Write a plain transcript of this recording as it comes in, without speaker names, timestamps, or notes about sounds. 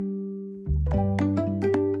Hello,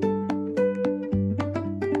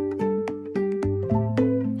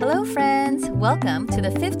 friends. Welcome to the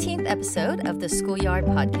 15th episode of the Schoolyard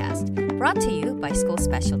Podcast, brought to you by School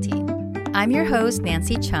Specialty. I'm your host,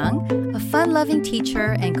 Nancy Chung, a fun-loving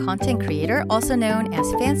teacher and content creator, also known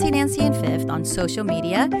as Fancy Nancy in Fifth on social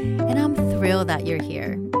media, and I'm thrilled that you're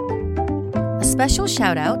here. A special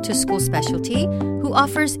shout out to School Specialty, who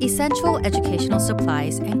offers essential educational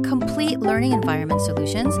supplies and complete learning environment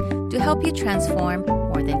solutions to help you transform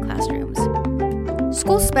more than classrooms.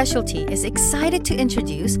 School Specialty is excited to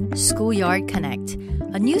introduce Schoolyard Connect,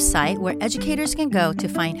 a new site where educators can go to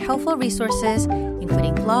find helpful resources,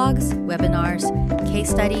 including blogs, webinars,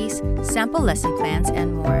 case studies, sample lesson plans,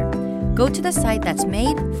 and more. Go to the site that's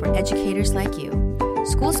made for educators like you,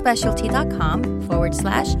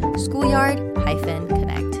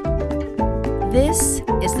 schoolspecialty.com/schoolyard-connect. This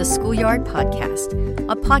is the Schoolyard Podcast,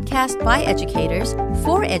 a podcast by educators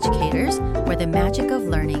for educators where the magic of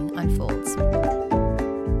learning unfolds.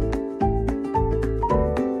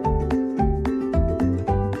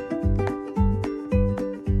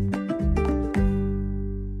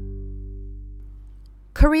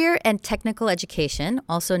 Career and technical education,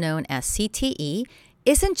 also known as CTE,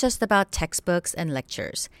 isn't just about textbooks and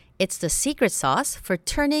lectures. It's the secret sauce for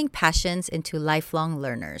turning passions into lifelong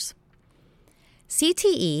learners.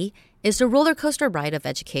 CTE is the roller coaster ride of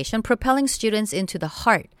education, propelling students into the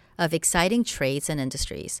heart of exciting trades and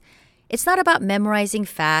industries. It's not about memorizing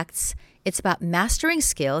facts. It's about mastering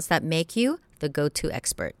skills that make you the go-to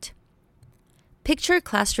expert. Picture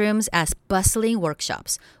classrooms as bustling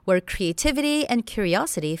workshops where creativity and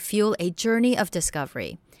curiosity fuel a journey of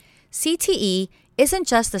discovery. CTE isn't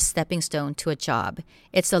just a stepping stone to a job,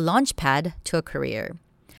 it's a launch pad to a career.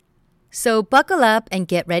 So buckle up and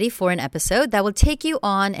get ready for an episode that will take you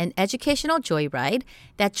on an educational joyride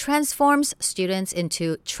that transforms students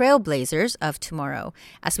into trailblazers of tomorrow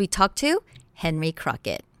as we talk to Henry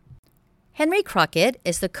Crockett. Henry Crockett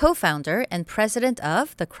is the co-founder and president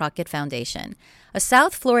of the Crockett Foundation, a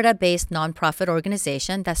South Florida-based nonprofit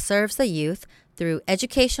organization that serves the youth through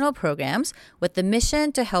educational programs with the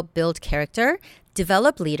mission to help build character,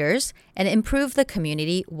 develop leaders, and improve the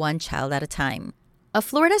community one child at a time. A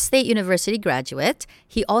Florida State University graduate,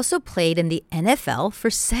 he also played in the NFL for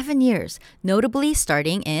 7 years, notably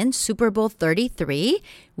starting in Super Bowl 33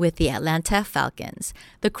 with the Atlanta Falcons.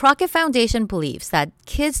 The Crockett Foundation believes that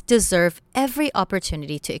kids deserve every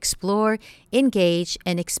opportunity to explore, engage,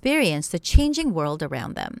 and experience the changing world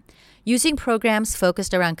around them. Using programs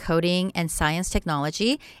focused around coding and science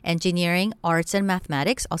technology, engineering, arts, and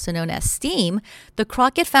mathematics, also known as STEAM, the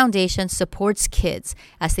Crockett Foundation supports kids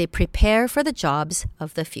as they prepare for the jobs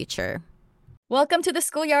of the future. Welcome to the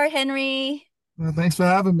Schoolyard, Henry. Well, thanks for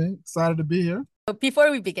having me. Excited to be here. Before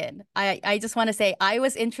we begin, I just want to say I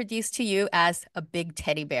was introduced to you as a big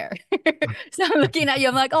teddy bear. So I'm looking at you,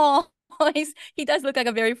 I'm like, oh, he does look like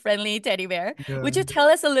a very friendly teddy bear. Yeah. Would you tell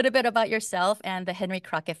us a little bit about yourself and the Henry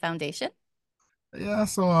Crockett Foundation? Yeah,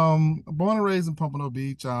 so born and raised in Pompano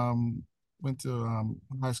Beach. Went to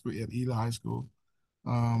high school at Ely High School.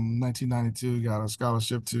 1992, got a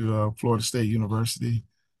scholarship to Florida State University,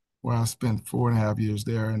 where I spent 4.5 years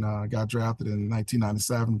there, and got drafted in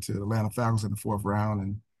 1997 to the Atlanta Falcons in the 4th round.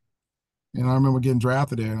 And I remember getting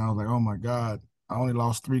drafted there, and I was like, oh my God, I only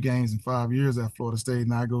lost 3 games in 5 years at Florida State,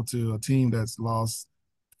 and I go to a team that's lost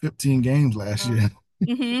 15 games last year.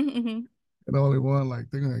 And only won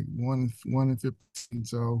they're like one in 15.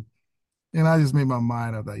 So, and I just made my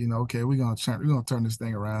mind up that, okay, we're gonna turn this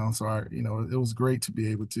thing around. So it was great to be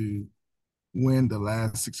able to win the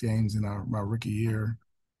last 6 games in my rookie year,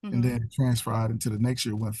 and then transferred into the next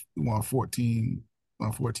year. We won 14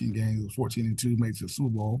 games, 14-2, made it to the Super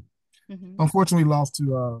Bowl. Unfortunately, lost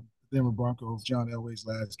to Denver Broncos, John Elway's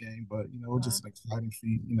last game, but it was just an exciting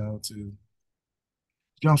feat, to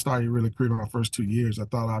jumpstart your really career. My first 2 years, I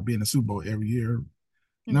thought I'd be in the Super Bowl every year.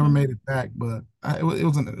 Never made it back, but it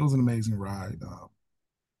was an amazing ride.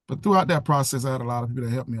 But throughout that process, I had a lot of people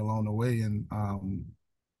that helped me along the way, and I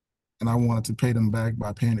wanted to pay them back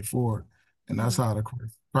by paying it forward. And that's how the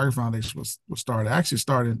Crockett Foundation was started. I actually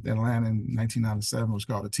started in Atlanta in 1997. It was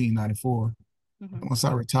called the Team 94. Once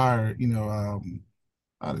I retired,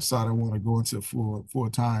 I decided I wanted to go into full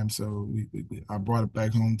time. So I brought it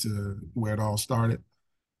back home to where it all started.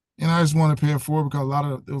 And I just wanted to pay it forward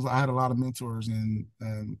because I had a lot of mentors in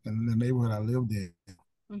the neighborhood I lived in.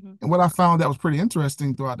 And what I found that was pretty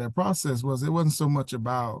interesting throughout that process was it wasn't so much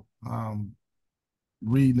about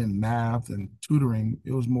reading and math and tutoring.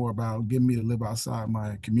 It was more about getting me to live outside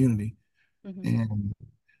my community. And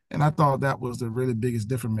I thought that was the really biggest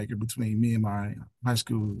difference maker between me and my high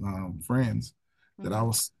school friends, that I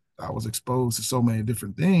was I was exposed to so many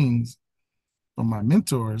different things from my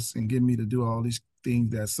mentors and get me to do all these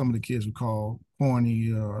things that some of the kids would call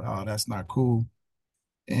corny or oh, that's not cool.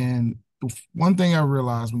 And one thing I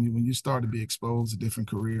realized when you start to be exposed to different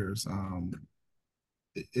careers,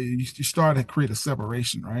 you start to create a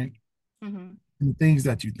separation, right? Mm-hmm. And the things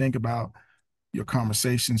that you think about, your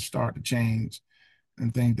conversations start to change,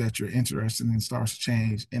 and things that you're interested in starts to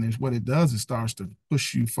change. And it's what it does, it starts to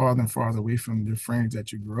push you farther and farther away from your friends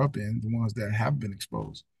that you grew up in, the ones that have been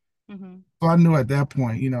exposed. Mm-hmm. So I knew at that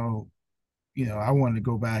point, I wanted to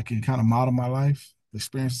go back and kind of model my life, the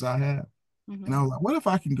experiences I had. And Mm-hmm. I was like, what if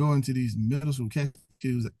I can go into these middle school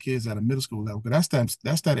kids at a middle school level? Because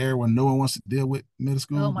that's that area where no one wants to deal with middle Oh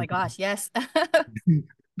school my because gosh, yes.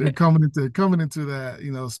 they're coming into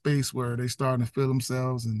that space where they're starting to feel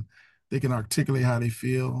themselves and they can articulate how they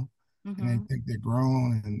feel and they Mm-hmm. think they're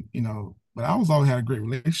grown and but I was always had a great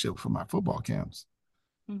relationship for my football camps.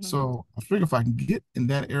 Mm-hmm. So I figure if I can get in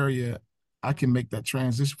that area, I can make that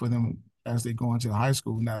transition for them as they go into the high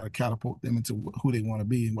school now to catapult them into who they want to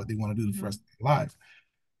be and what they want to do the Mm-hmm. rest of their life.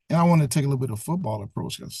 And I want to take a little bit of football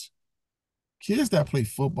approach because kids that play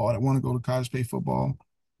football, that want to go to college, play football,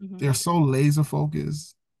 Mm-hmm. they're so laser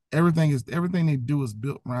focused. Everything they do is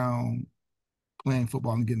built around playing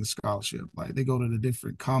football and getting a scholarship. Like they go to the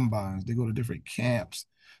different combines, they go to different camps,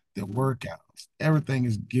 their Mm-hmm. workouts. Everything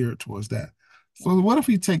is geared towards that. Yeah. So what if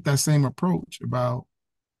we take that same approach about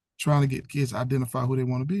trying to get kids to identify who they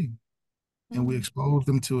want to be, and we Mm-hmm. expose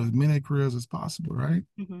them to as many careers as possible, right?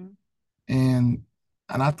 Mm-hmm. And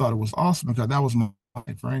and I thought it was awesome because that was my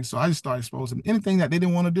life, right? So I just started exposing them. Anything that they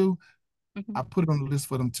didn't want to do, Mm-hmm. I put it on the list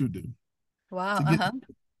for them to do, Wow. to get Uh-huh.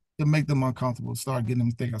 to make them uncomfortable, start getting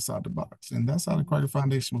them to think outside the box. And that's how the Mm-hmm. Credit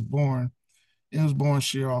Foundation was born. It was born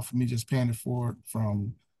sheer off of me just paying it forward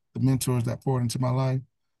from the mentors that poured into my life.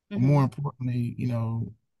 But more Mm-hmm.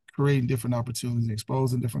 importantly, creating different opportunities,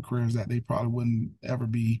 exposing different careers that they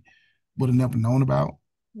probably would have never known about,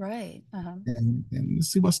 Right. Uh-huh. and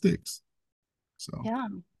see what sticks. So Yeah.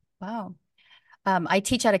 Wow. I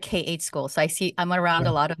teach at a K-8 school, so I'm around a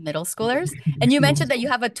yeah. lot of middle schoolers. And you mentioned that you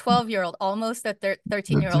have a 12-year-old, almost a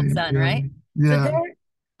 13-year-old son, Yeah, right? So yeah,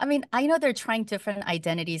 I mean, I know they're trying different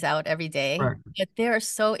identities out every day, right. but they're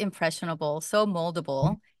so impressionable, so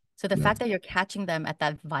moldable. So the Yeah. fact that you're catching them at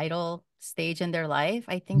that vital stage in their life,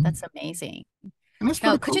 I think Mhm. that's amazing. And that's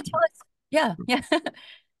Now, pretty could you cool. tell us, yeah, yeah.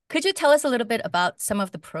 Could you tell us a little bit about some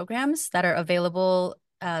of the programs that are available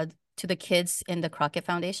to the kids in the Crockett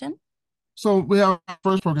Foundation? So we have our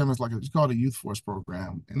first program is it's called a Youth Force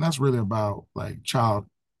program, and that's really about like child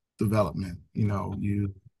development.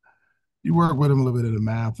 You work with them a little bit of the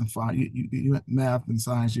math and math and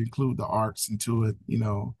science. You include the arts into it.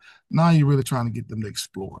 Now you're really trying to get them to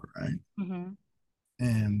explore, right? Mm-hmm.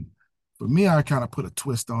 And for me, I kind of put a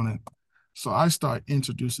twist on it. So I start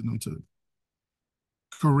introducing them to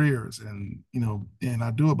careers, and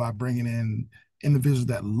I do it by bringing in individuals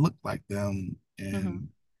that look like them Mm-hmm.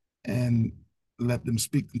 and let them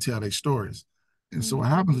speak and tell their stories. And so Mm-hmm. what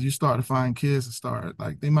happens is you start to find kids that start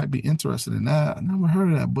like they might be interested in that. I never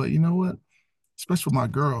heard of that, but you know what? Especially for my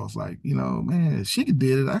girls, like, man, she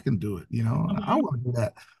did it, I can do it. I Mm-hmm. want to do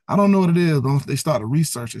that. I don't know what it is, but they start to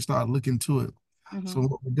research, they start to look into it. So Mm-hmm.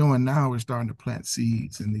 what we're doing now, we're starting to plant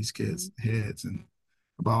seeds in these kids' heads and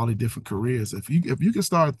about all the different careers. If you can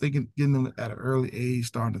start thinking, getting them at an early age,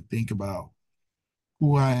 starting to think about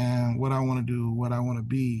who I am, what I want to do, what I want to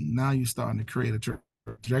be, now you're starting to create a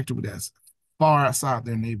trajectory that's far outside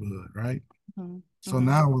their neighborhood, right? Mm-hmm. So Mm-hmm.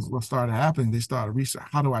 now what started happening, they started research,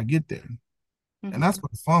 how do I get there? And that's Mm-hmm. where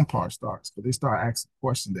the fun part starts, because they start asking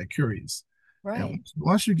questions, they're curious. And Right.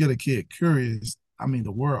 once you get a kid curious, I mean,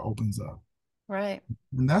 the world opens up. Right.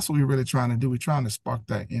 And that's what we're really trying to do. We're trying to spark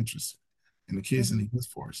that interest in the kids in Mm-hmm. the youth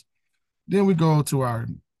force. Then we go to our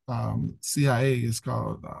CIA, it's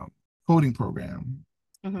called coding program.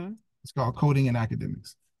 Mm-hmm. It's called Coding and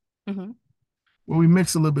Academics. Mm-hmm. Well, we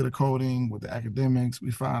mix a little bit of coding with the academics.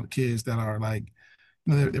 We find kids that are like,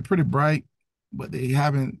 they're pretty bright, but they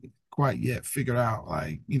haven't quite yet figured out,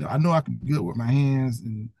 like, I know I can be good with my hands,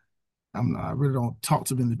 and I really don't talk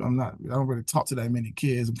to them. I don't really talk to that many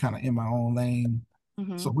kids. I'm kind of in my own lane. So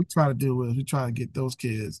Mm-hmm. what we try to do is we try to get those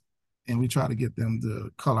kids and we try to get them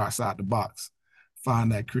to color outside the box,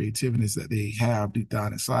 find that creativity that they have deep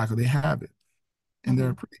down inside, because they have it and Mm-hmm.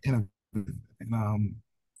 they're pretty innovative. And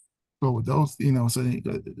so with those,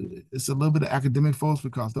 it's a little bit of academic folks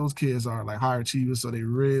because those kids are like higher achievers, so they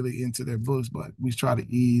really into their books. But we try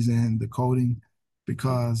to ease in the coding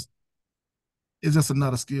because it's just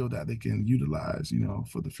another skill that they can utilize,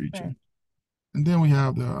 for the future. Right. And then we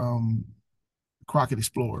have the Crockett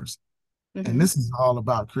Explorers. And Mm-hmm. this is all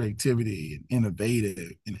about creativity and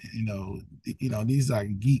innovative, and these are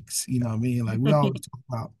geeks. You know what I mean? Like we always talk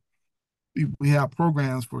about, we have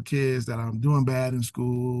programs for kids that are doing bad in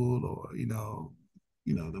school, or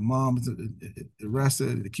the moms, the rest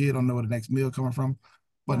of the kid don't know where the next meal coming from.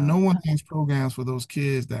 But Wow. no one has programs for those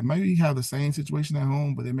kids that maybe have the same situation at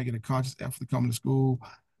home, but they're making a conscious effort to come to school.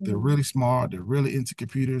 They're Mm-hmm. really smart. They're really into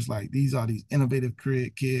computers. Like these are these innovative,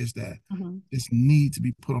 creative kids that Mm-hmm. just need to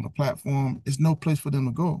be put on a platform. There's no place for them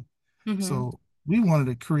to go. Mm-hmm. So we wanted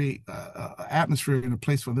to create a atmosphere and a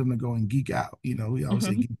place for them to go and geek out. We always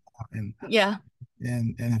say Mm-hmm. geek out, Yeah.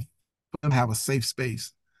 and for them to have a safe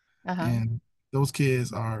space. Uh-huh. And those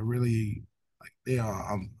kids are really, like, they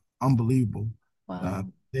are unbelievable. Uh, Wow.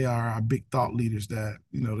 they are our big thought leaders that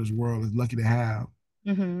this world is lucky to have.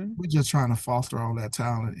 Mm-hmm. We're just trying to foster all that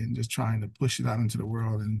talent and just trying to push it out into the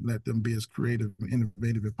world and let them be as creative and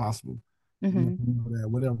innovative as possible. Mm-hmm. That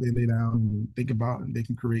whatever they lay down and think about, and they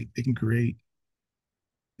can create. They can create.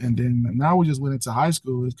 And then now we just went into high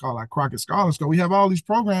school. It's called like Crockett Scholar School. We have all these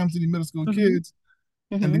programs to the middle school Mm-hmm. kids,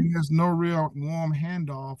 and Mm-hmm. then there's no real warm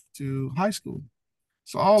handoff to high school.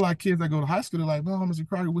 So all our kids that go to high school, they're like, "No, Mr.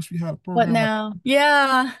 Crockett, wish we had a What program like." now?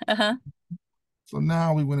 Yeah. Uh-huh. So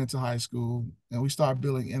now we went into high school and we started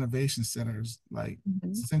building innovation centers, like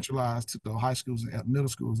Mm-hmm. centralized to the high schools and middle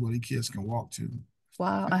schools where the kids can walk to.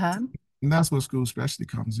 Wow. Uh-huh. And that's where school specialty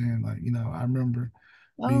comes in. Like, I remember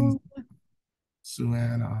meeting Oh. Sue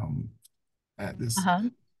Ann at this, Uh-huh.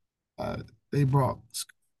 uh, they brought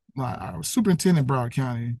our superintendent, Broward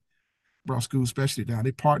County, brought school specialty down.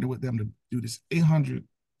 They partnered with them to do this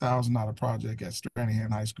 $800,000 project at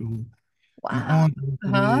Stranahan High School. And Wow. on the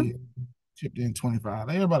Uh-huh. way, chipped in 25.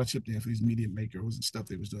 Everybody chipped in for these media makers and stuff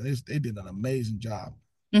they was doing. They did an amazing job.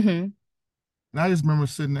 Mm-hmm. And I just remember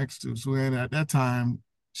sitting next to Suanna at that time.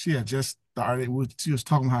 She had just started. She was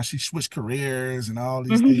talking about how she switched careers and all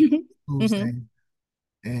these things, Mm-hmm. cool Mm-hmm. things.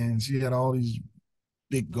 And she had all these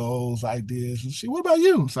big goals, ideas. And she, what about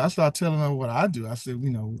you? So I started telling her what I do. I said,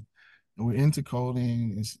 we're into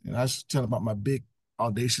coding. And I just tell her about my big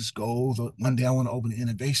audacious goals. One day I want to open an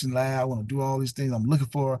innovation lab. I want to do all these things. I'm looking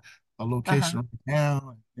for a Uh-huh. location right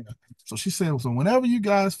now. So she said, so whenever you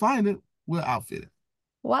guys find it, we'll outfit it.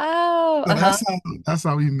 Wow. So Uh-huh. that's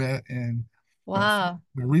how we met. And Wow.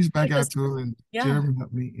 I reached back out Because to her, and yeah. Jeremy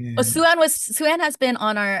helped me Oh, in. Suan has been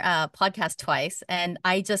on our podcast twice, and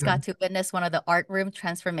I just Yeah, got to witness one of the art room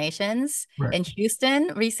transformations right. in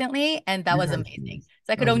Houston recently, and that was Yes, amazing. yes. So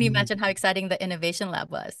I That could was only amazing. imagine how exciting the innovation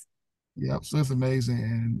lab was. Yep, so it's amazing.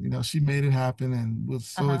 And she made it happen, and we're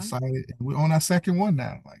so Uh-huh. excited. And we're on our second one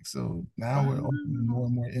now. Like, so now we're opening more Wow.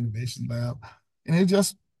 and more innovation lab. And it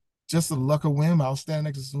just a luck of whim. I was standing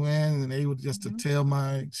next to Swin and able just to Mhm. tell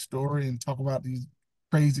my story and talk about these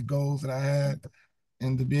crazy goals that I had,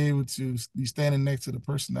 and to be able to be standing next to the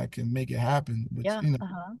person that can make it happen. Which, Yeah.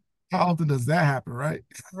 Uh-huh. how often does that happen, right?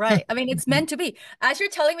 Right. I mean, it's meant to be. As you're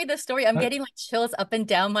telling me this story, I'm I getting like chills up and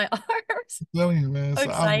down my arms. tell you, man. So So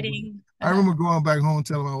exciting. I Uh-huh. remember going back home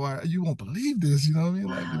telling my wife, "You won't believe this," you know what I mean?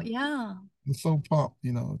 Like, Wow. Yeah. I'm so pumped,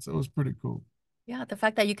 so it was pretty cool. Yeah, the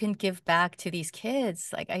fact that you can give back to these kids,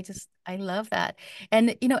 like I love that.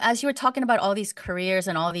 And as you were talking about all these careers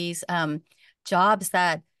and all these jobs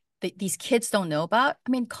that these kids don't know about, I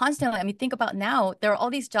mean, constantly, I mean, think about now, there are all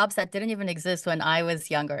these jobs that didn't even exist when I was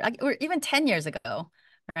younger, like, or even 10 years ago,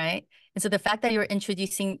 right? And so the fact that you're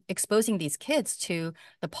exposing these kids to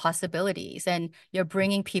the possibilities and you're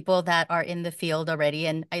bringing people that are in the field already.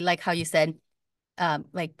 And I like how you said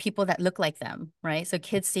like people that look like them, right? So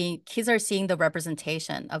kids are seeing the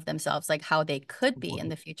representation of themselves, like how they could be in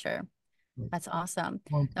the future. That's awesome.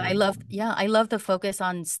 More No, important. I love the focus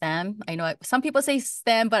on STEM. I know some people say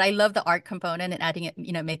STEM, but I love the art component and adding it,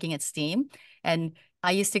 making it STEAM. And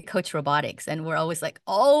I used to coach robotics, and we're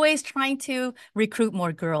always trying to recruit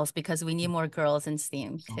more girls because we need more girls in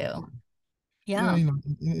STEAM So too. important. Yeah, Yeah.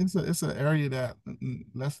 it's an area that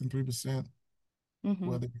less than 3%, Mm-hmm.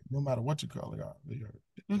 whether no matter what your color are,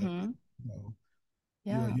 Mm-hmm. you know,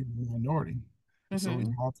 Yeah. you're a minority. And so we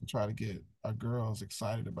Mm-hmm. have to try to get our girls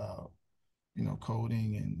excited about,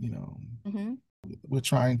 coding, and Mm-hmm. we're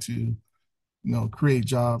trying to, create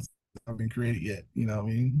jobs that haven't been created yet, you know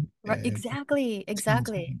what I mean? Right. And Exactly.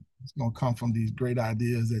 Exactly. it's gonna come from these great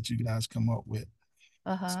ideas that you guys come up with.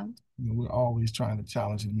 Uh-huh. We're always trying to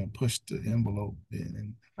challenge them and push the envelope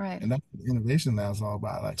in, Right. and that's what innovation now is all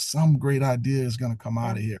about. Like, some great idea is gonna come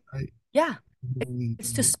out Yeah. of here, right? Yeah. Really,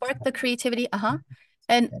 It's to spark the creativity. Uh-huh.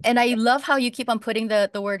 And I love how you keep on putting the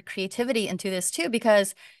word creativity into this too,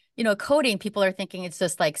 because coding, people are thinking it's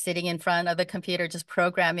just like sitting in front of the computer, just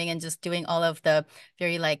programming and just doing all of the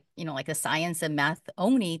very like, like the science and math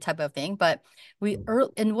only type of thing. But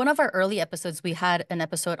in one of our early episodes, we had an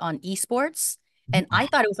episode on esports, and I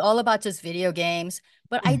thought it was all about just video games,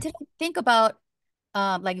 but I didn't think about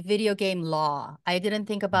like video game law. I didn't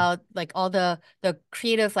think about like all the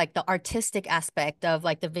creative, like the artistic aspect of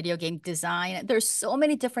like the video game design. There's so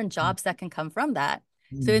many different jobs that can come from that.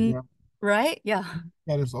 So Yeah, right? Yeah.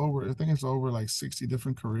 that is over. I think it's over like 60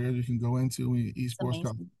 different careers you can go into in It's esports.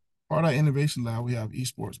 'Cause amazing. part of our innovation lab, we have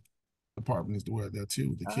esports department is where there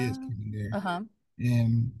too. The kids Uh, come in there, uh-huh.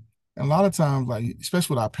 and a lot of times, like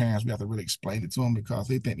especially with our parents, we have to really explain it to them because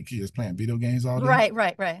they think the kids playing video games all day. Right,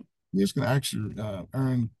 right, right. You're just gonna actually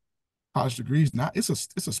earn college degrees now. It's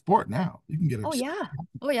a sport now. You can get a Oh yeah.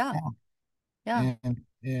 Oh yeah. Yeah.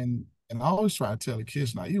 and I always try to tell the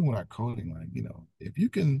kids now, even with our coding, like if you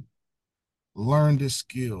can learn this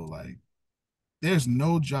skill, like there's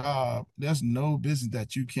no business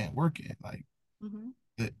that you can't work in. Like Mm-hmm.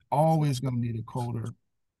 they're always gonna need a coder.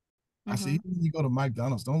 I say, Mm-hmm. even when you go to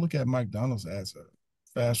McDonald's, don't look at McDonald's as a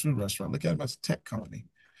fast food restaurant. Look at it as a tech company.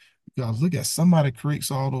 Because look at somebody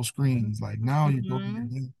creates all those screens. Like now you go there,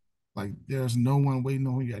 Mm-hmm. like there's no one waiting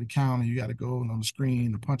on you. You got to count, you got to go on the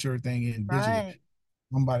screen and punch everything in digitally. Right.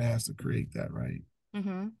 Somebody has to create that, right? Mm-hmm.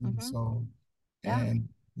 And Mm-hmm. so, Yeah. and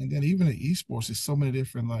then even in esports, there's so many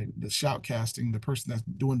different like the shoutcasting, the person that's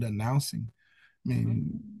doing the announcing. I mean,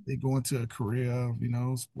 Mm-hmm. they go into a career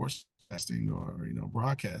of sports casting or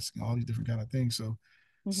broadcasting, all these different kind of things. So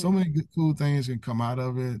Mm-hmm. many good cool things can come out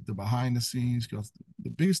of it. The behind the scenes, because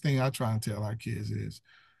the biggest thing I try and tell our kids is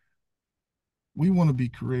we want to be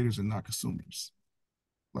creators and not consumers.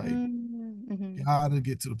 Like, Mm-hmm. gotta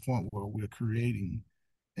get to the point where we're creating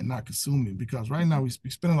and not consuming. Because right Mm-hmm. now we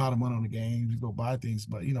spend a lot of money on the games, we go buy things,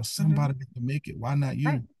 but Mm-hmm. somebody can make it. Why not Right.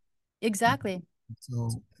 you? Exactly.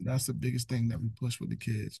 So that's the biggest thing that we push with the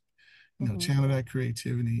kids. Mm-hmm. Channel that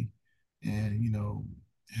creativity, and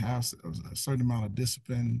have a certain amount of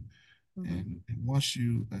discipline. Mm-hmm. And once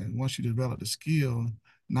you develop the skill,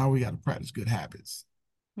 now we got to practice good habits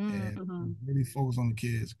and Mm-hmm. really focus on the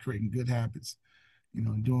kids, creating good habits,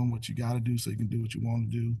 and doing what you got to do so you can do what you want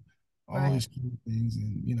to do. All Right. these cool things,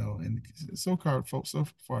 and so far, folks, so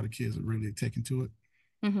far the kids are really taking to it.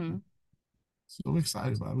 Mm-hmm. So we're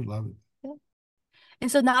excited about it. We love it. And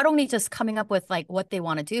so not only just coming up with like what they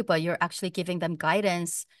want to do, but you're actually giving them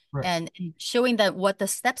guidance Right. and showing them what the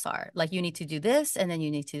steps are. Like you need to do this and then you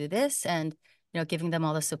need to do this and giving them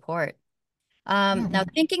all the support. Yeah. Now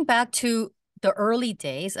thinking back to the early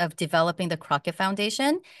days of developing the Crockett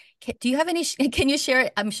Foundation, do you have any, can you share,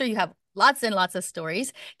 I'm sure you have lots and lots of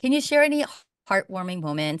stories. Can you share any heartwarming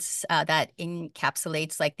moments that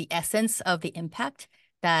encapsulates like the essence of the impact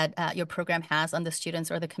that your program has on the students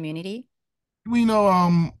or the community? We a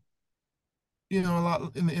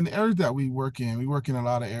lot in the areas that we work in. We work in a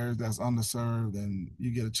lot of areas that's underserved, and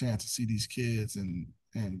you get a chance to see these kids, and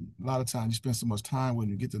a lot of times you spend so much time with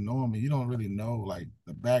them, you get to know them, and you don't really know like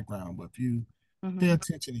the background. But if you pay Mm-hmm.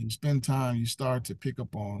 attention and you spend time, you start to pick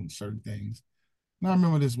up on certain things. And I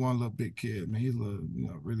remember this one little big kid, man. He's a little,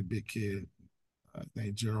 really big kid.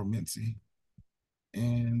 Named Gerald Mincy,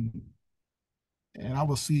 and I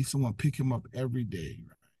would see someone pick him up every day.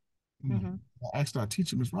 Right? Mm-hmm. I asked our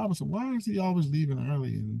teacher, Miss Robinson, why is he always leaving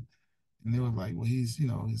early? And they were like, well, he's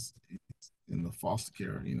in the foster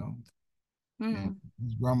care, and Mm-hmm.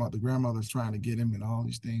 the grandmother's trying to get him and all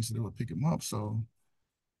these things, so they would pick him up. So,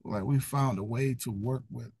 like, we found a way to work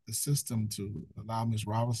with the system to allow Miss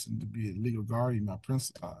Robinson to be a legal guardian, my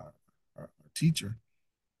our teacher,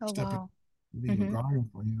 Oh, step in wow. legal Mm-hmm. guardian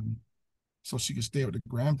for him, so she could stay with the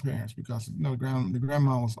grandparents because the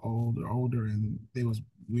grandma was older, and they was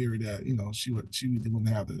weary that she wouldn't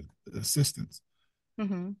have the assistance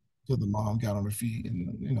Mm-hmm. till the mom got on her feet,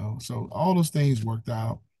 and so all those things worked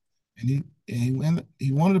out. And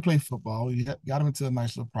he wanted to play football. Got him into a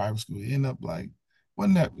nice little private school. He ended up like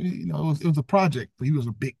wasn't that it was a project, but he was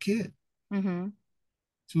a big kid. Mm-hmm.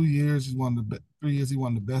 2 years he won 3 years he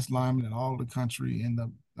won the best lineman in all of the country. He ended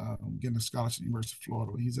up getting a scholarship at the University of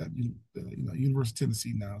Florida. He's at University of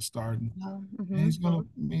Tennessee now, starting, Wow. and Mm-hmm. he's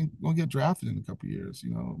gonna get drafted in a couple of years.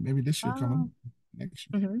 Maybe this year coming Wow. next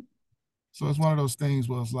year. Mm-hmm. So it's one of those things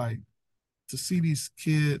where it's like to see these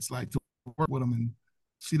kids, like to work with them and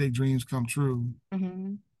see their dreams come true.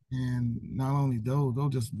 Mm-hmm. And not only those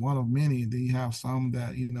just one of many. And then you have some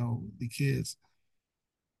that, the kids,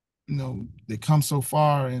 they come so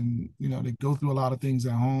far, and, they go through a lot of things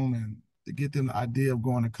at home, and to get them the idea of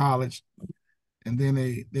going to college. And then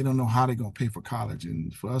they don't know how they're going to pay for college.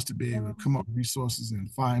 And for us to be able Yeah. to come up with resources and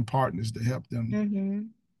find partners to help them Mm-hmm.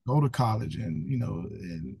 go to college and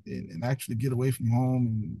and actually get away from home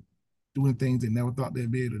and doing things they never thought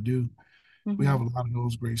they'd be able to do. We have Mm-hmm. a lot of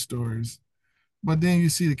those great stories. But then you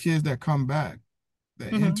see the kids that come back, the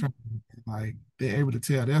Mm-hmm. intern, like they're able to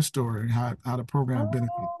tell their story and how the program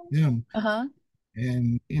benefits Oh. them. Uh-huh.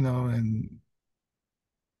 And and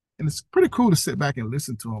it's pretty cool to sit back and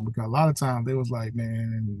listen to them because a lot of times they was like,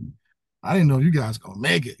 man, I didn't know you guys gonna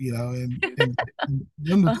make it, and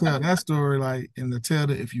them to tell that story, like, and to tell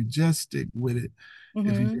that if you just stick with it,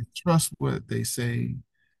 if you Mm-hmm. just trust what they say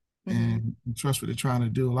Mm-hmm. and you trust what they're trying to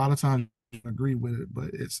do, a lot of times you don't agree with it, but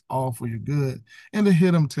it's all for your good. And to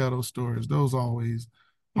hear them tell those stories, those always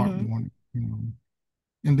Mm-hmm. heartwarming.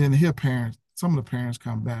 And then to hear parents, some of the parents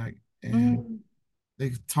come back and Mm-hmm.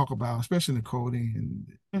 they talk about, especially in the coding,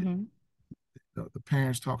 and Mm-hmm. the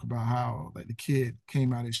parents talk about how like the kid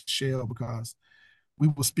came out of his shell because we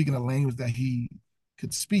were speaking a language that he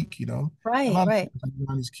could speak. A Right, lot of right. times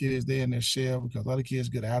around these kids, they're in their shell because a lot of kids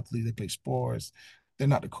good athletes, they play sports, they're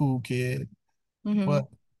not the cool kid. Mm-hmm. But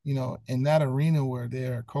in that arena where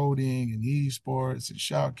they're coding and esports and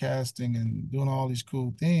shoutcasting and doing all these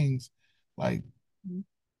cool things, like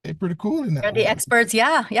they're pretty cool in They're that the world. experts.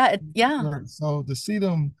 Yeah, yeah, yeah. Right. So to see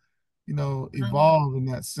them, Um, evolve in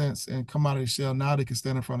that sense and come out of their shell, now they can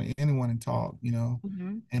stand in front of anyone and talk,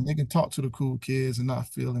 mhm. and they can talk to the cool kids and not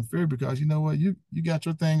feel inferior because you know what, you got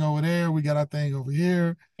your thing over there, we got our thing over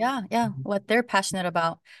here. Yeah, yeah. What they're passionate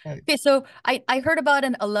about. Right. Okay, so I heard about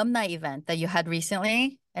an alumni event that you had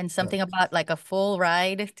recently and Yeah. something about like a full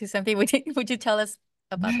ride to something. Would you tell us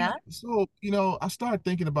about Yeah. that? So, I started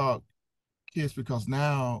thinking about kids because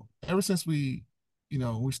now, ever since we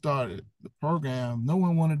started the program, no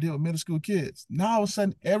one want to deal with middle school kids. Now all of a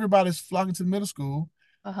sudden everybody's flocking to the middle school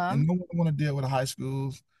Uh-huh. and no one want to deal with the high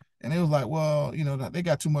schools. And it was like, well, they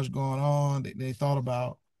got too much going on. They thought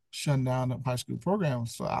about shutting down the high school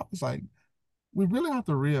programs. So I was like, we really have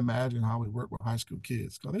to reimagine how we work with high school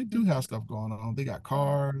kids because they do have stuff going on. They got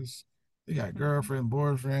cars, they got girlfriend,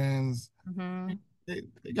 boyfriends, Mm-hmm.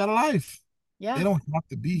 they got a life. They Yeah. don't have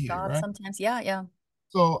to be here, God, right? sometimes. Yeah, yeah.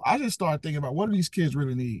 So I just started thinking about what do these kids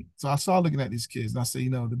really need. So I started looking at these kids and I say,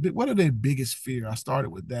 what are their biggest fear? I started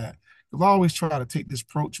with that because I always try to take this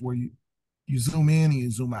approach where you zoom in and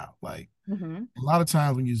you zoom out. Like Mm-hmm. a lot of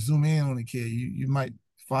times when you zoom in on a kid, you might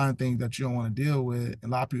find things that you don't want to deal with, and a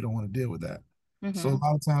lot of people don't want to deal with that. So a Mm-hmm.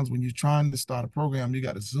 lot of times when you're trying to start a program, you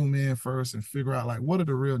got to zoom in first and figure out like what are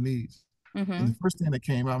the real needs. And Mm-hmm. the first thing that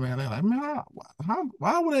came out, man, they're like, man,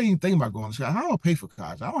 why would I even think about going to college? How do I pay for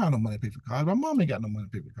college? I don't have no money to pay for college. My mom ain't got no money to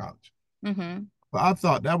pay for college. Mm-hmm. But I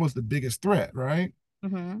thought that was the biggest threat, right?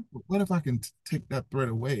 Mm-hmm. But what if I can take that threat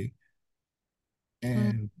away Mm-hmm.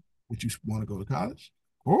 and would you want to go to college?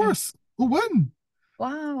 Of course. Who wouldn't?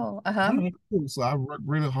 Wow. Uh-huh. Cool. So I worked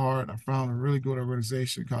really hard. I found a really good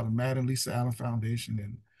organization called the Matt and Lisa Allen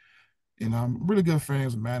Foundation, and I'm really good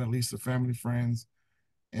friends with Matt and Lisa, family friends.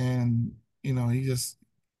 And he just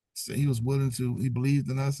said he was willing to. He believed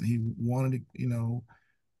in us, and he wanted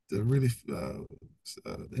to really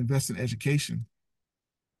invest in education.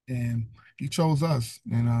 And he chose us,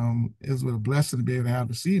 and it was a blessing to be able to have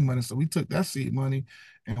the seed money. So we took that seed money,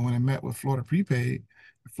 and when I met with Florida Prepaid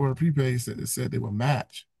said they would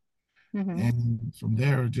match. Mm-hmm. And from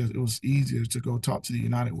there, it was easier to go talk to the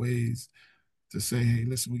United Ways to say, hey,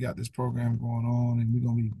 listen, we got this program going on, and we're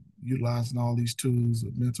gonna be utilizing all these tools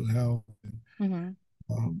of mental health, and Mm-hmm.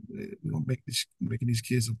 we're gonna making these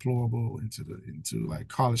kids employable into like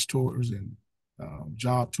college tours and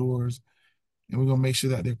job tours, and we're gonna make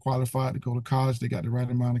sure that they're qualified to go to college. They got the right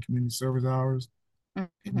amount of community service hours, and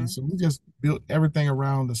Mm-hmm. so we just built everything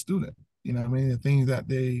around the student. I mean, the things that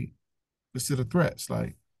they consider threats,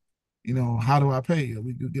 like how do I pay?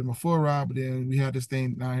 We could give them a full ride, but then we have this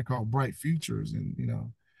thing now here called Bright Futures, and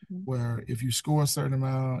where if you score a certain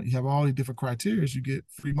amount, you have all these different criteria, you get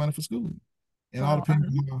free money for school. And all Wow.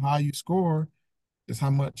 depending on how high you score is how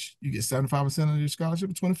much you get 75% of your scholarship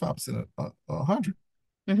or 25% of 100.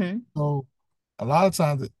 Mm-hmm. So a lot of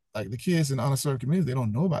times, like the kids in underserved communities, they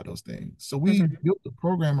don't know about those things. So we Mm-hmm. built the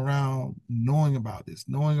program around knowing about this,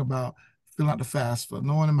 knowing about filling out the FAFSA,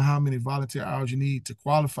 knowing how many volunteer hours you need to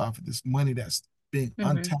qualify for this money that's being Mm-hmm.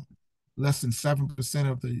 untapped. Less than 7%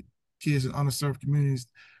 of the kids in underserved communities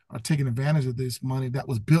are taking advantage of this money that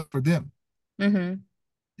was built for them. Mm-hmm.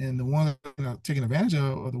 And the ones that are taking advantage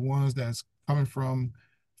of are the ones that's coming from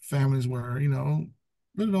families where, really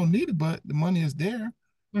don't need it, but the money is there.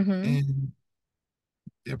 Mm-hmm. And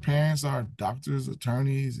their parents are doctors,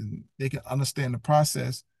 attorneys, and they can understand the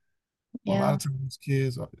process. But a lot Yeah. of times,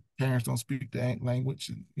 parents don't speak the language,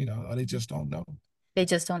 and or they just don't know. They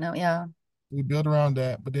just don't know. Yeah. We build around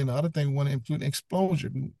that. But then the other thing we want to include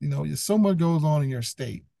exposure. You know, so much goes on in your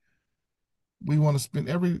state. We want to spend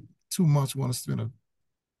every 2 months, we want to spend a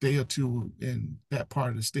day or two in that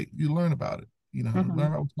part of the state. You learn about it. You know, Mm-hmm. learn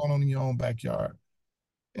about what's going on in your own backyard.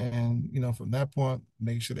 And you know, from that point,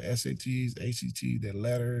 make sure the SATs, ACT, their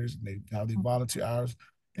letters, they have the volunteer hours.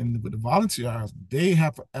 And with the volunteer hours, they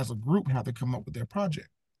have to, as a group, have to come up with their project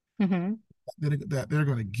Mm-hmm. that they're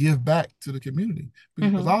going to give back to the community.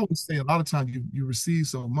 Because I Mm-hmm. always say a lot of times you receive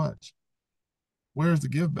so much. Where's the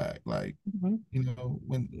give back? Like, Mm-hmm. you know,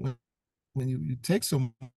 when you take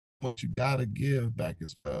so much, you gotta give back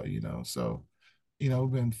as well, you know. So, you know,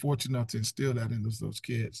 we've been fortunate enough to instill that in those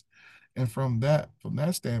kids. And from that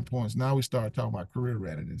standpoint, now we start talking about career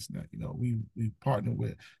readiness. Now, you know, we partner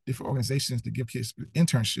with different organizations to give kids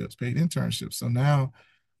internships, paid internships. So now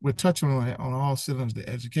we're touching on all cylinders, the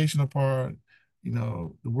educational part, you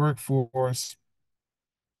know, the workforce,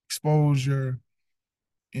 exposure,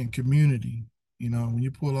 and community. You know, when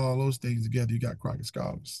you pull all those things together, you got Crockett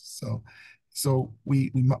Scholars. So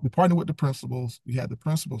we partner with the principals. We had the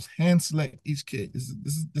principals hand select each kid.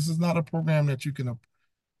 This is not a program that you can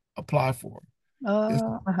apply for. It's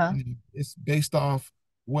Uh-huh. it's based off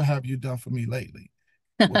what have you done for me lately.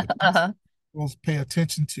 Will the Uh-huh. principals pay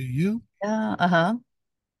attention to you? Yeah. Uh-huh.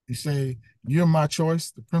 You say you're my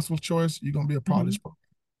choice, the principal's choice. You're gonna be a part of Mm-hmm. this program.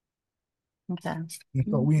 Okay. And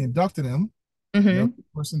so we inducted them. That was Mm-hmm. the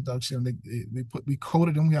first induction. We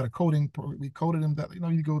coded them. We had a coding. We coded them that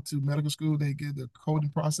you go to medical school, they get the coding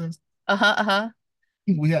process. Uh-huh. Uh-huh.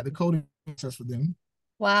 We had the coding process for them.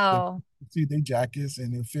 They Wow. see their jackets,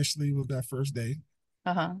 and officially was that first day.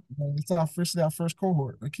 Uh-huh. It's our first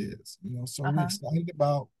cohort of kids. You know, so we're Uh-huh. excited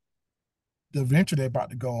about the venture they're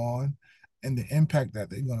about to go on, and the impact that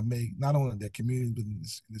they're going to make not only in their community but in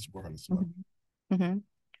this world as well. Mm-hmm. Mm-hmm.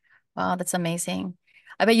 Wow, that's amazing.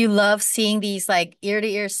 I bet you love seeing these like ear to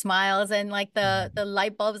ear smiles and like the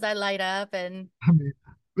light bulbs that light up and I mean,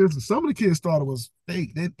 listen, some of the kids thought it was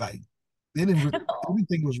fake. They didn't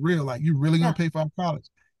think it was real. Like, you really gonna yeah. pay for our college?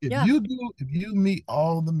 Yeah. If you meet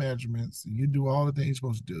all the measurements and you do all the things you're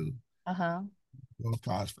supposed to do, Uh-huh. go to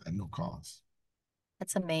college at no cost.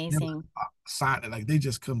 That's They were amazing. excited, like they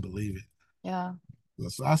just couldn't believe it. Yeah.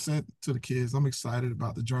 So I said to the kids, I'm excited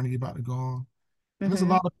about the journey you're about to go on. And there's a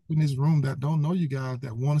Mm-hmm. lot of people in this room that don't know you guys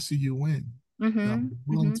that want to see you win, that are Mm-hmm.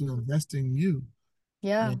 willing Mm-hmm. to invest in you.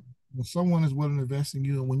 Yeah. And when someone is willing to invest in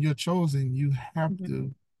you, and when you're chosen, you have Mm-hmm.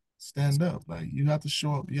 to stand up. Like, you have to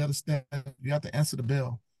show up. You have to stand. You have to answer the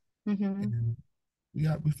bell. Mm-hmm. And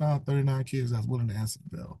we found 39 kids that's willing to answer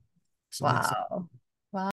the bell. So we're excited. Wow.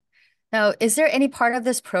 Wow. Now, is there any part of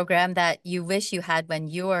this program that you wish you had when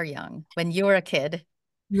you were young, when you were a kid?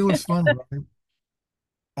 You know, it's funny, right?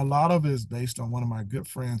 A lot of it is based on one of my good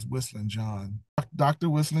friends, Whistling John, Dr.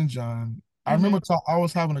 Whistling John. I Mm-hmm. remember I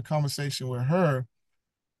was having a conversation with her,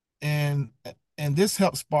 and this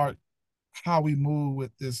helped spark how we move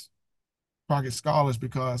with this Crockett Scholars,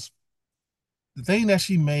 because the thing that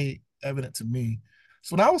she made evident to me.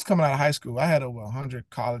 So when I was coming out of high school, I had over 100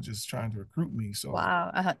 colleges trying to recruit me. So Wow.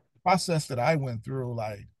 Uh-huh. the process that I went through,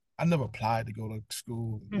 like, I never applied to go to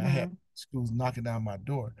school. I had Mm-hmm. schools knocking down my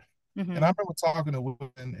door. And I Mm-hmm. remember talking to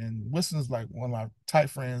Wilson, and Wilson's like one of my tight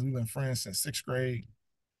friends. We've been friends since sixth grade,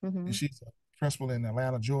 and Mm-hmm. she's a principal in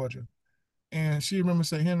Atlanta, Georgia. And she remember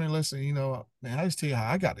saying, Henry, listen, man, I just tell you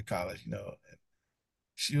how I got to college.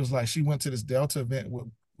 She was like, she went to this Delta event with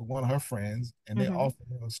one of her friends, and they Mm-hmm. offered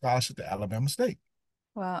her a scholarship to Alabama State.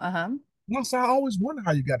 Wow. Uh-huh. So I always wondered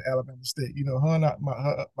how you got to Alabama State. Her and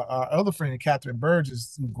our other friend, Catherine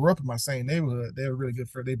Burgess, who grew up in my same neighborhood, they were really good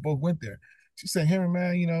friends. They both went there. She said, Henry,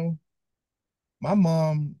 man, my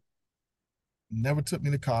mom never took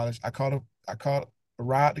me to college. I caught a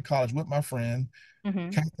ride to college with my friend. Mm-hmm.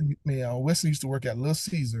 Catherine, Wesley used to work at Little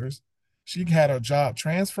Caesars. She had her job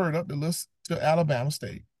transferred up to Alabama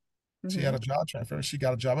State. She had Mm-hmm. a job transfer. She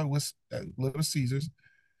got a job at Little Caesars,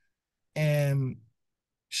 and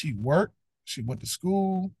she worked. She went to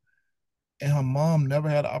school, and her mom never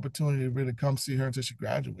had an opportunity to really come see her until she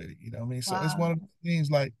graduated. You know what I mean? So it's one Wow. of the things,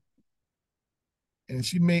 like, and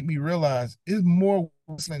she made me realize it's more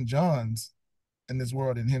Whistling Johns in this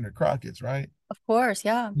world than Henry Crockett's, right? Of course.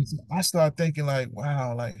 Yeah. And so I started thinking, like,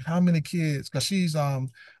 wow, like, how many kids? Because she's of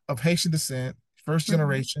Haitian descent, first Mm-hmm.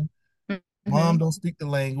 generation. Mom Mm-hmm. don't speak the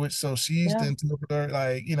language, so she's the Yeah. interpreter.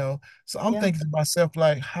 Like, so I'm Yeah. thinking to myself,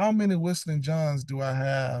 like, how many Whistling Johns do I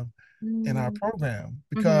have in our program?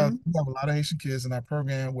 Because Mm-hmm. we have a lot of Haitian kids in our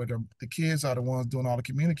program where the kids are the ones doing all the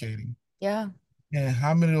communicating. Yeah. And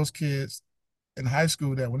how many of those kids in high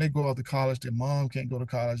school that when they go out to college, their mom can't go to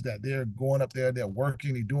college, that they're going up there, they're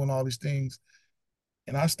working, they're doing all these things.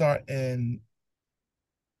 and I start, and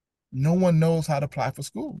no one knows how to apply for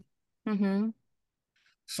school. Mm-hmm.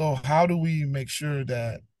 So how do we make sure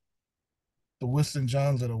that the Winston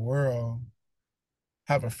Johns of the world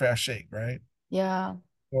have a fair shake, right? Yeah.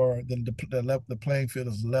 Or the playing field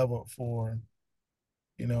is level for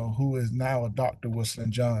who is now a Dr.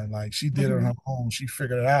 Winston John. Like she did it on Mm-hmm. her own, she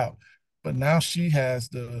figured it out, but now she has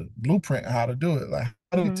the blueprint how to do it. Like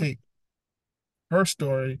how do we Mm-hmm. take her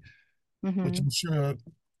story, which Mm-hmm. I'm sure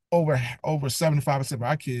over 75% of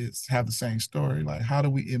our kids have the same story. Like how do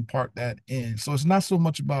we impart that in? So it's not so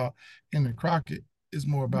much about Henry Crockett. It's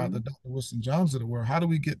more about the Mm-hmm. Dr. Winston Johns of the world. How do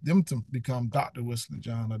we get them to become Dr. Winston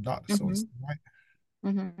John or Dr. So and Mm-hmm. so, right?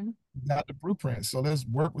 Mm-hmm. Got the blueprint. So let's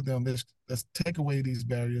work with them. Let's take away these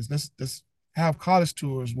barriers. Let's have college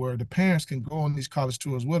tours where the parents can go on these college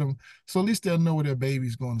tours with them. So at least they'll know where their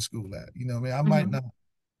baby's going to school at. You know, what I mean, I might Mm-hmm. not,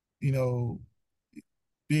 you know,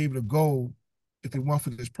 be able to go if they want for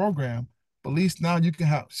this program. But at least now you can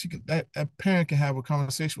have that parent can have a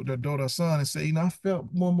conversation with their daughter or son and say, I felt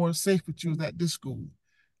more and more safe with you at this school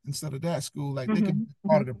instead of that school. Like they could Mm-hmm. be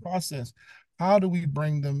part Mm-hmm. of the process. How do we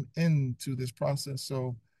bring them into this process?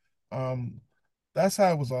 So um that's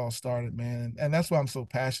how it was all started, man. And that's why I'm so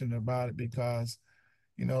passionate about it because,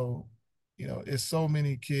 you know, it's so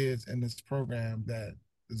many kids in this program that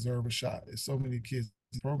deserve a shot. It's so many kids in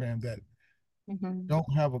this program that Mm-hmm.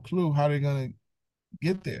 don't have a clue how they're gonna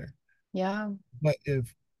get there. Yeah. But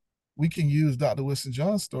if we can use Dr. Winston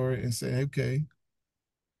John's story and say, okay,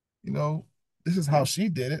 you know, this is how she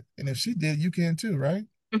did it, and if she did, you can too, right?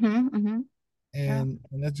 Mm-hmm. Mm-hmm. Yeah. And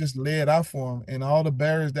let's just lay it out for them, and all the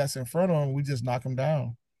barriers that's in front of them, we just knock them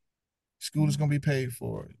down. School is Mm-hmm. going to be paid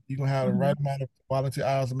for. You're going to have the Mm-hmm. right amount of volunteer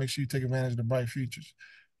hours to make sure you take advantage of the bright futures.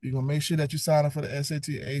 You're going to make sure that you sign up for the SAT,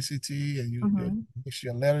 ACT, and you Mm-hmm. make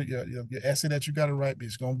sure your letter, your essay that you got to write,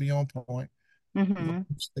 it's going to be on point. You're going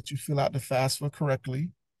Mm-hmm. to that you fill out the FAFSA correctly,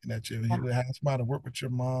 and that you have somebody to work with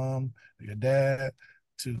your mom or your dad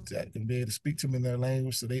to be able to speak to them in their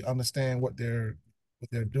language so they understand what they're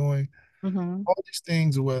doing. Yeah. All these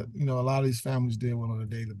things are what a lot of these families deal with on a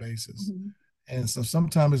daily basis. Mhm. And so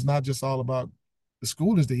sometimes it's not just all about the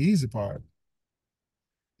school is the easy part.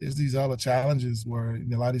 It's these other challenges where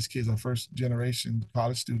a lot of these kids are first generation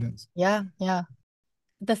college students. Yeah, yeah.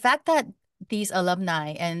 The fact that these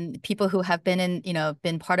alumni and people who have been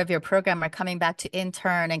been part of your program are coming back to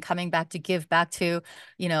intern and coming back to give back to,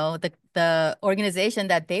 the organization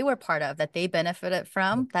that they were part of, that they benefited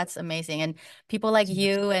from, that's amazing. And people like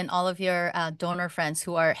you and all of your donor friends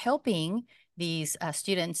who are helping these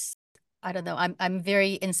students, I don't know, I'm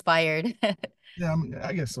very inspired. Yeah,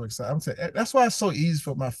 I get so excited. I'm saying that's why it's so easy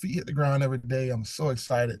for my feet hit the ground every day. I'm so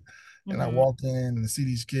excited, and I Hmm. walk in and see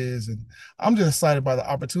these kids, and I'm just excited by the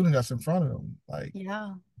opportunity that's in front of them. Like,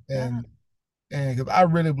 Yeah, yeah. and because I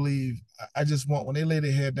really believe, I just want when they lay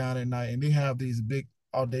their head down at night and they have these big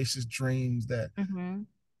audacious dreams that Hmm.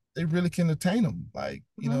 they really can attain them. Like,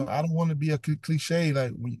 Hmm. I don't want to be a cliche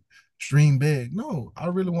like we dream big. No, I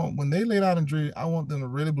really want when they lay down and dream, I want them to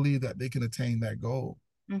really believe that they can attain that goal.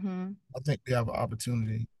 Hmm. I think they have an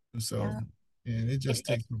opportunity. So, Yeah. and it It, just it,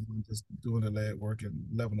 takes someone just doing the lead work and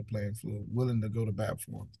leveling the playing field, willing to go to bat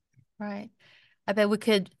for them. right. I bet we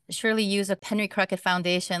could surely use a Henry Crockett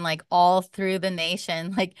Foundation like all through the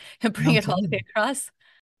nation, like Yeah, bring I'm it all telling the way you. across.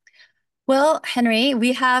 Well, Henry,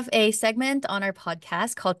 we have a segment on our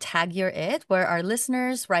podcast called Tag Your It, where our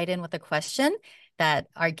listeners write in with a question that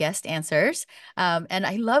our guest answers. And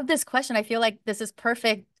I love this question. I feel like this is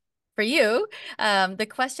perfect for you. The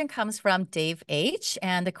question comes from Dave H.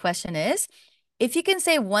 And the question is, if you can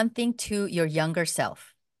say one thing to your younger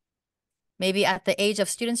self, maybe at the age of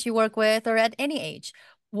students you work with or at any age,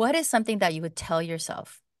 what is something that you would tell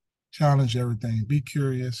yourself? Challenge everything. Be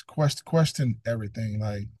curious. Question everything.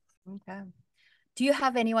 Like, Okay. Do you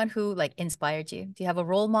have anyone who like inspired you? Do you have a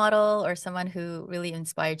role model or someone who really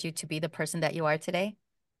inspired you to be the person that you are today?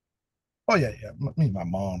 oh yeah, yeah. My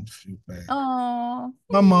mom, shoot, man. Oh,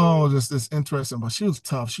 My mom was just this interesting, but she was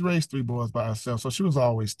tough. She raised three boys by herself, so she was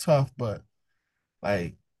always tough. But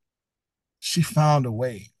like, she found a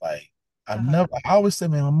way. Like, uh-huh. I always say,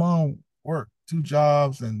 man, my mom worked two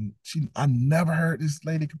jobs, and I never heard this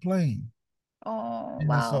lady complain. Oh, And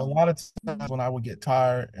so a wow. lot of times Mhm. when I would get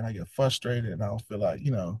tired and I get frustrated and I would feel like,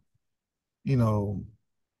 you know,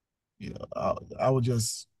 I would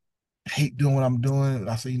just hate doing what I'm doing.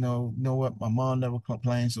 I say, you know what? My mom never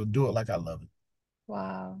complained, so do it like I love it.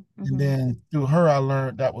 Wow. And Hmm. then through her, I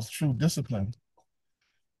learned that was true discipline.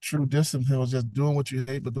 True discipline was just doing what you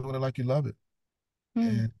hate, but doing it like you love it. Hmm.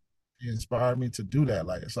 And it inspired me to do that.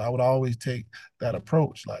 Like, so I would always take that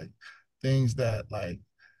approach, like things that like,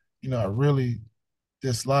 I really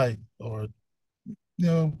dislike or,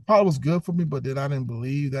 probably was good for me, but then I didn't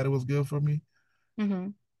believe that it was good for me, Mm-hmm.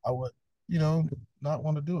 I would, you know, not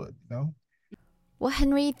want to do it. Well,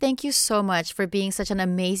 Henry, thank you so much for being such an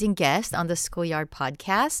amazing guest on the Schoolyard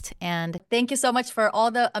podcast. And thank you so much for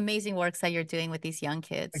all the amazing works that you're doing with these young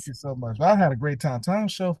Thank kids. you so much. I had a great time. Time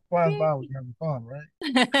show flies Yay. by when you're having fun,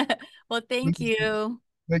 right? Well, Thank thank you, you.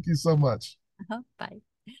 thank you so much. Bye.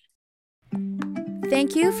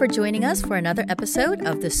 Thank you for joining us for another episode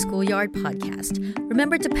of the Schoolyard Podcast.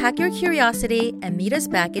 Remember to pack your curiosity and meet us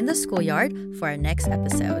back in the schoolyard for our next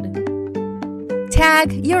episode.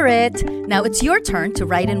 Tag, you're it. Now it's your turn to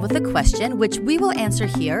write in with a question, which we will answer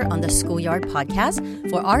here on the Schoolyard Podcast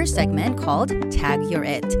for our segment called Tag, You're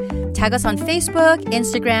It. Tag us on Facebook,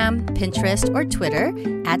 Instagram, Pinterest, or Twitter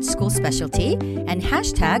at School Specialty and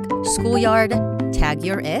hashtag Schoolyard Tag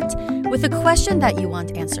You're It with a question that you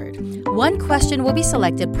want answered. One question will be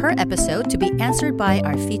selected per episode to be answered by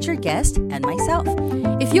our featured guest and myself.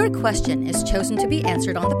 If your question is chosen to be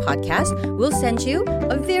answered on the podcast, we'll send you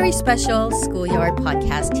a very special Schoolyard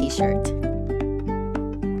Podcast t-shirt.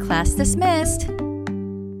 Class dismissed.